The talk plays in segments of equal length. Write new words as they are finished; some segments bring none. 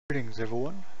Greetings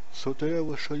everyone. So today I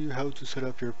will show you how to set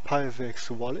up your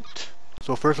PIVX wallet.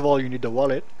 So first of all you need the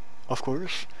wallet, of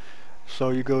course. So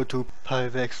you go to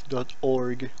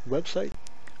pivx.org website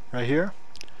right here,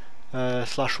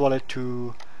 /wallet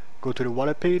to go to the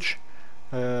wallet page.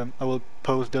 I will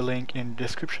post the link in the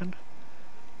description.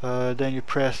 Then you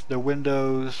press the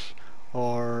Windows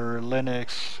or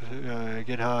Linux,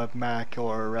 GitHub, Mac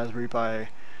or Raspberry Pi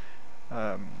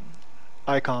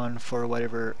icon for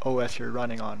whatever OS you're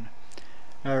running on.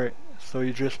 Alright, so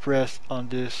you just press on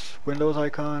this Windows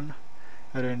icon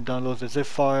and then download the zip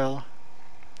file.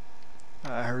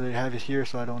 I already have it here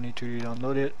so I don't need to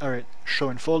download it. Alright,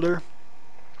 show in folder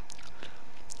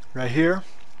right here.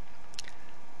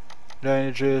 Then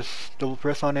you just double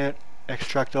press on it,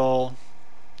 extract all,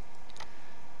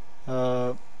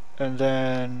 and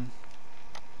then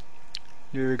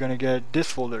you're gonna get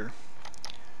this folder.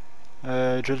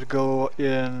 Just go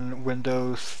in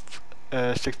Windows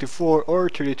 64 or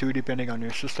 32 depending on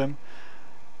your system,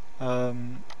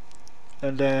 and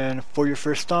then for your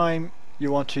first time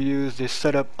you want to use this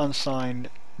setup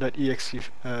unsigned.exe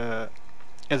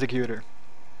executor.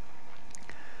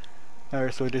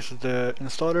 Alright, so this is the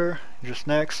installer. Just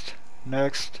next,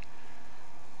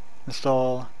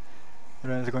 install,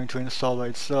 and then it's going to install by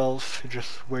itself.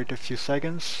 Just wait a few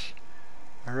seconds.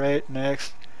 Alright,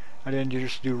 next, and then you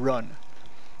just do run.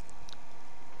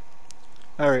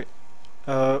 Alright,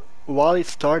 while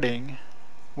it's starting,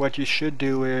 what you should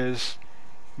do is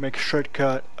make a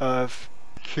shortcut of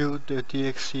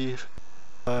Q.exe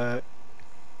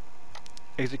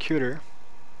executor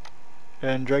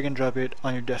and drag and drop it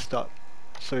on your desktop,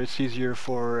 so it's easier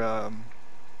for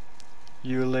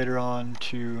you later on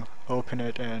to open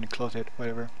it and close it,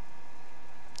 whatever.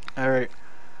 Alright,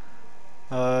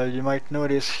 you might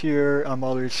notice here I'm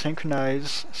already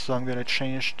synchronized, so I'm gonna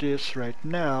change this right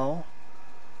now.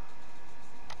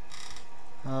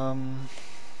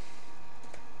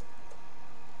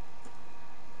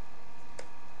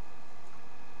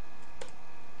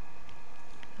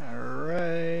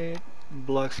 Alright,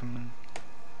 block some.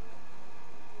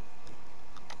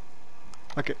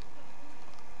 Okay.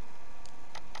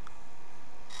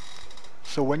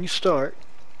 So when you start,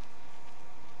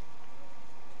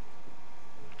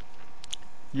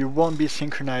 you won't be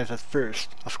synchronized at first,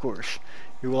 of course.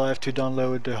 You will have to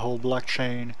download the whole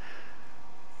blockchain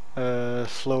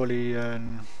slowly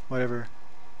and whatever.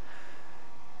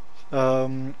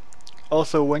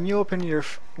 Also, when you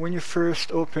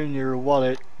first open your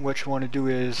wallet, what you want to do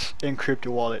is encrypt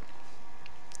your wallet.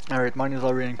 Alright, mine is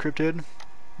already encrypted,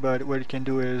 but what you can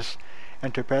do is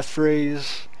enter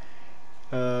passphrase.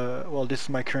 Well, this is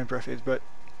my current passphrase, but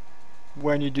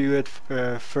when you do it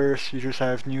first, you just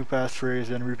have new passphrase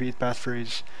and repeat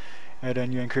passphrase, and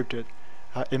then you encrypt it.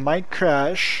 It might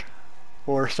crash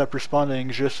or stop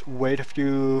responding. Just wait a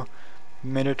few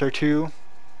minutes or two.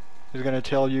 It's gonna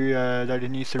tell you that it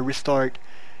needs to restart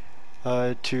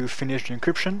to finish the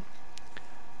encryption.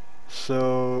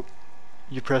 So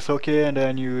you press OK and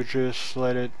then you just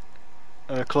let it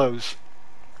close.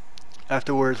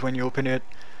 Afterwards, when you open it,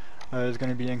 it's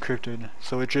gonna be encrypted.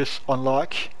 So it just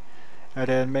unlock, and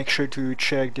then make sure to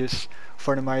check this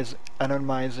for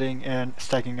anonymizing and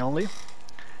stacking only,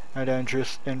 and then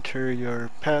just enter your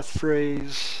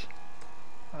passphrase.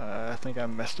 I think I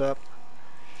messed up.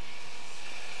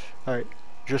 Alright,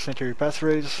 just enter your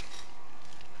passphrase,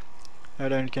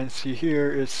 and then you can see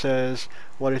here it says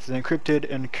wallet is encrypted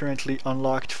and currently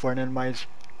unlocked for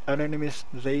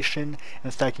anonymization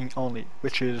and stacking only,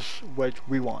 which is what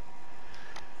we want.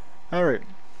 Alright,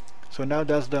 so now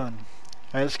that's done.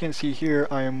 As you can see here,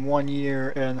 I am 1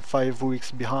 year and 5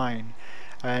 weeks behind,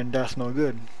 and that's no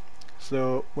good.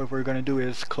 So what we're gonna do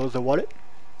is close the wallet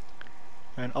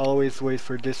and always wait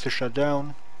for this to shut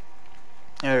down.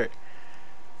 Alright,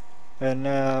 and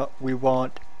now we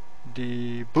want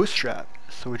the bootstrap,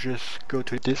 so we just go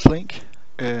to this link,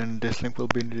 and this link will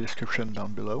be in the description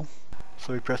down below.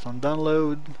 So we press on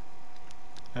download,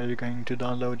 and you're going to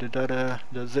download the data,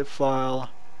 the zip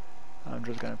file. I'm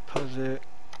just gonna pause it,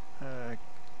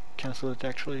 cancel it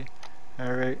actually.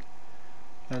 Alright,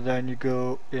 and then you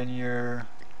go in your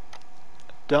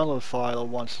download file.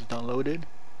 Once it's downloaded,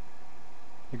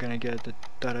 you're gonna get the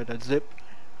data.zip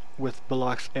with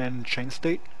blocks and chain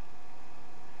state.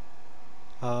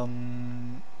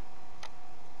 Once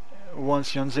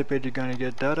you unzip it, you're gonna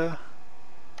get data,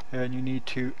 and you need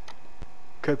to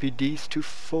copy these two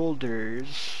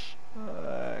folders.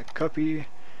 Copy,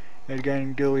 and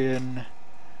then go in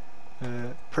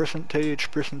percentage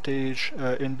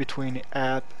in between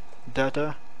app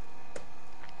data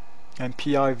and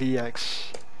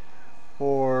PIVX,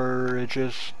 or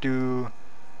just do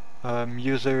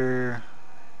user,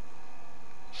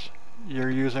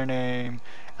 your username,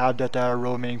 add data,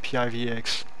 roaming,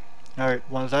 PIVX. Alright,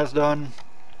 once that's done,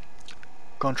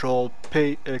 Control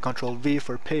V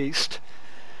for paste,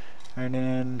 and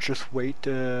then just wait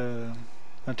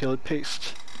until it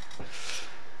pastes.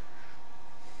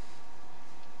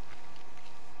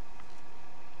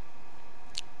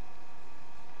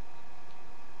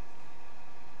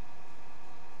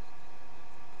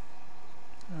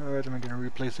 Alright, I'm gonna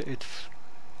replace the 8th.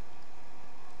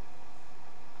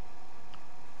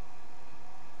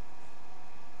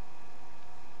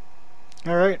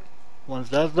 Alright, once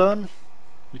that's done,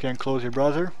 you can close your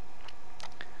browser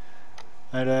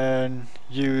and then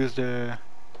use the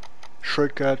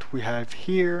shortcut we have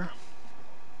here.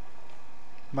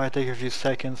 Might take a few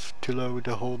seconds to load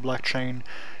the whole blockchain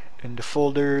in the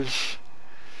folders.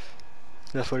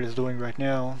 That's what it's doing right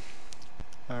now.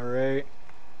 Alright,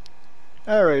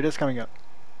 it's coming up.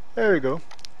 There we go.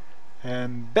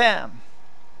 And bam!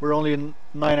 We're only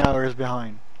 9 hours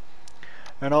behind.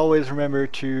 And always remember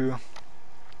to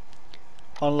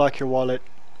unlock your wallet.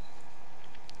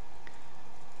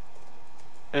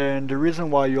 And the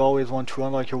reason why you always want to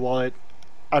unlock your wallet,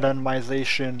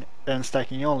 anonymization and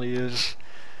stacking only is,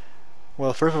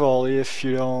 well, first of all, if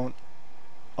you don't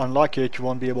unlock it, you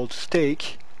won't be able to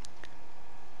stake,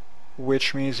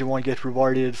 which means you won't get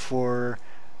rewarded for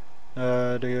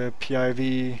the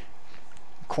PIV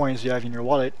coins you have in your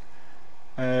wallet.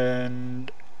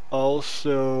 And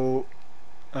also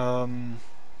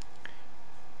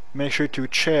make sure to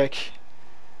check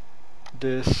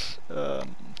this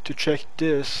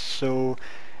so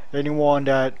anyone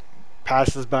that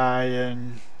passes by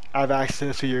and have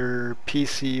access to your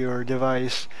PC or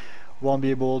device won't be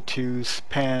able to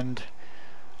spend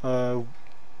your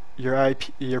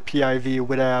PIV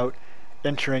without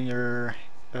entering your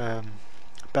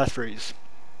passphrase.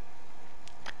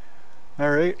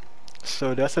 Alright,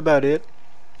 so that's about it.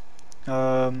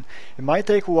 It might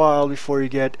take a while before you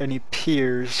get any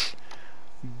peers,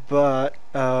 but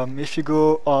if you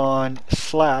go on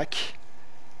Slack,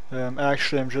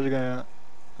 actually I'm just gonna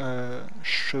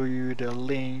show you the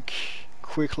link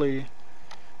quickly.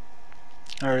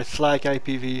 Alright,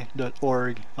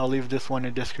 slackipv.org. I'll leave this one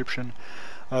in the description.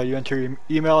 You enter your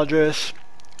email address.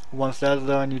 Once that's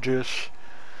done, you just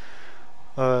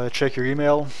check your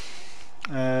email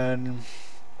and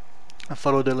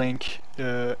follow the link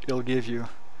it'll give you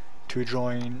to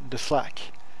join the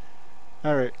Slack.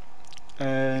 Alright,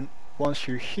 and once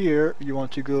you're here, you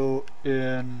want to go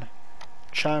in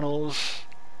channels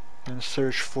and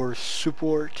search for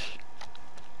support,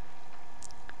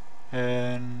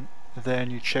 and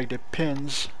then you check the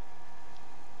pins,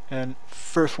 and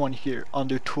first one here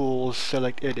under tools,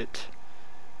 select edit,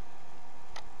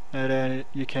 and then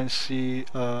you can see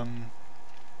some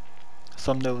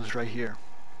nodes right here,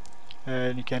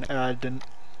 and you can add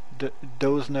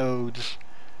those nodes.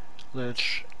 I'm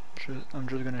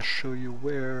just gonna show you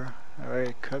where.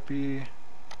 Alright, copy,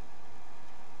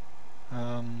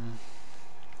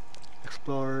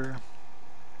 Explorer.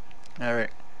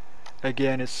 Alright,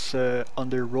 again it's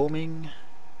under roaming,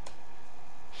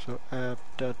 so app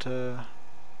data,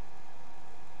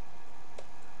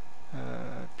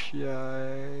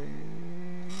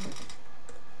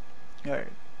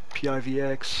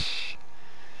 PIVX,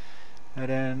 and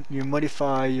then you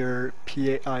modify your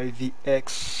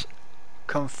PIVX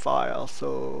conf file,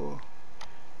 so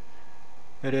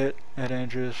edit and then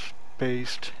just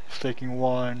paste staking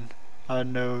 1, add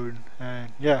node,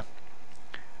 and yeah,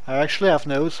 I actually have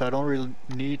nodes, so I don't really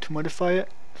need to modify it,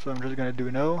 so I'm just gonna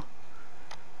do no.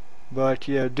 But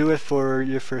yeah, do it for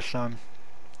your first time.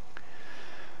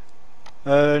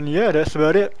 And yeah, that's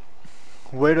about it.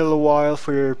 Wait a little while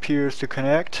for your peers to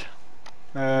connect,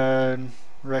 and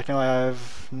right now I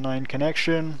have 9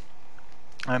 connection.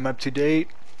 I'm up to date.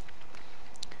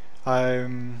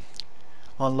 I'm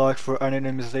unlocked for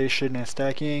anonymization and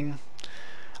stacking.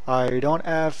 I don't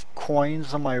have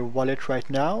coins on my wallet right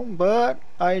now, but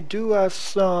I do have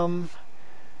some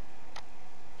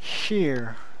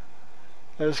here.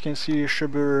 As you can see,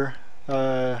 Sugar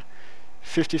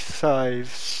 55.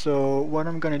 So what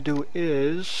I'm gonna do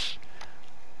is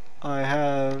I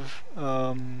have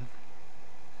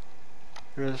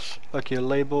okay,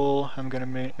 label. I'm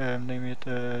gonna name it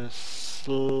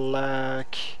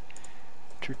Slack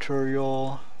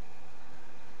tutorial.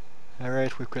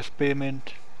 Alright, request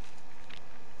payment,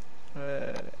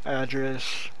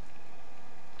 address.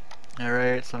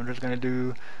 Alright, so I'm just gonna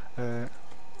do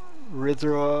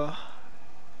withdraw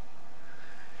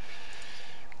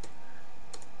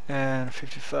and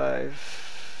 55.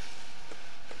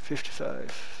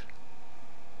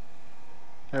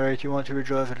 Alright, you want to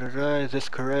withdraw, is this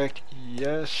correct?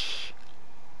 Yes.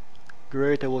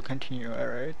 Great, I will continue.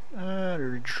 Alright,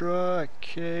 withdraw,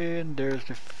 okay, and there's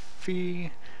the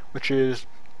fee, which is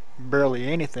barely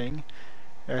anything.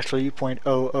 Actually,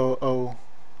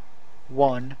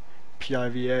 0.0001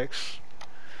 PIVX.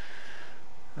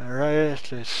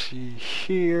 Alright, let's see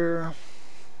here.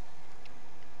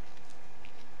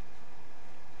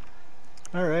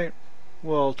 Alright,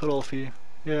 well, total fee,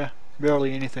 yeah,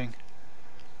 barely anything.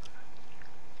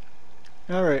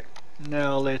 Alright,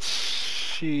 now let's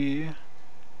see.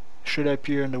 Should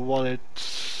appear in the wallet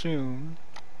soon.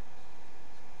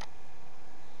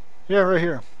 Yeah, right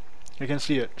here. You can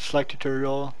see it. Slack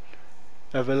tutorial,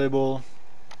 available,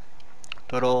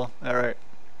 total. Alright.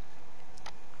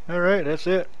 Alright, that's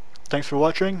it. Thanks for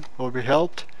watching. Hope you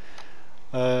helped.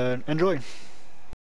 Enjoy.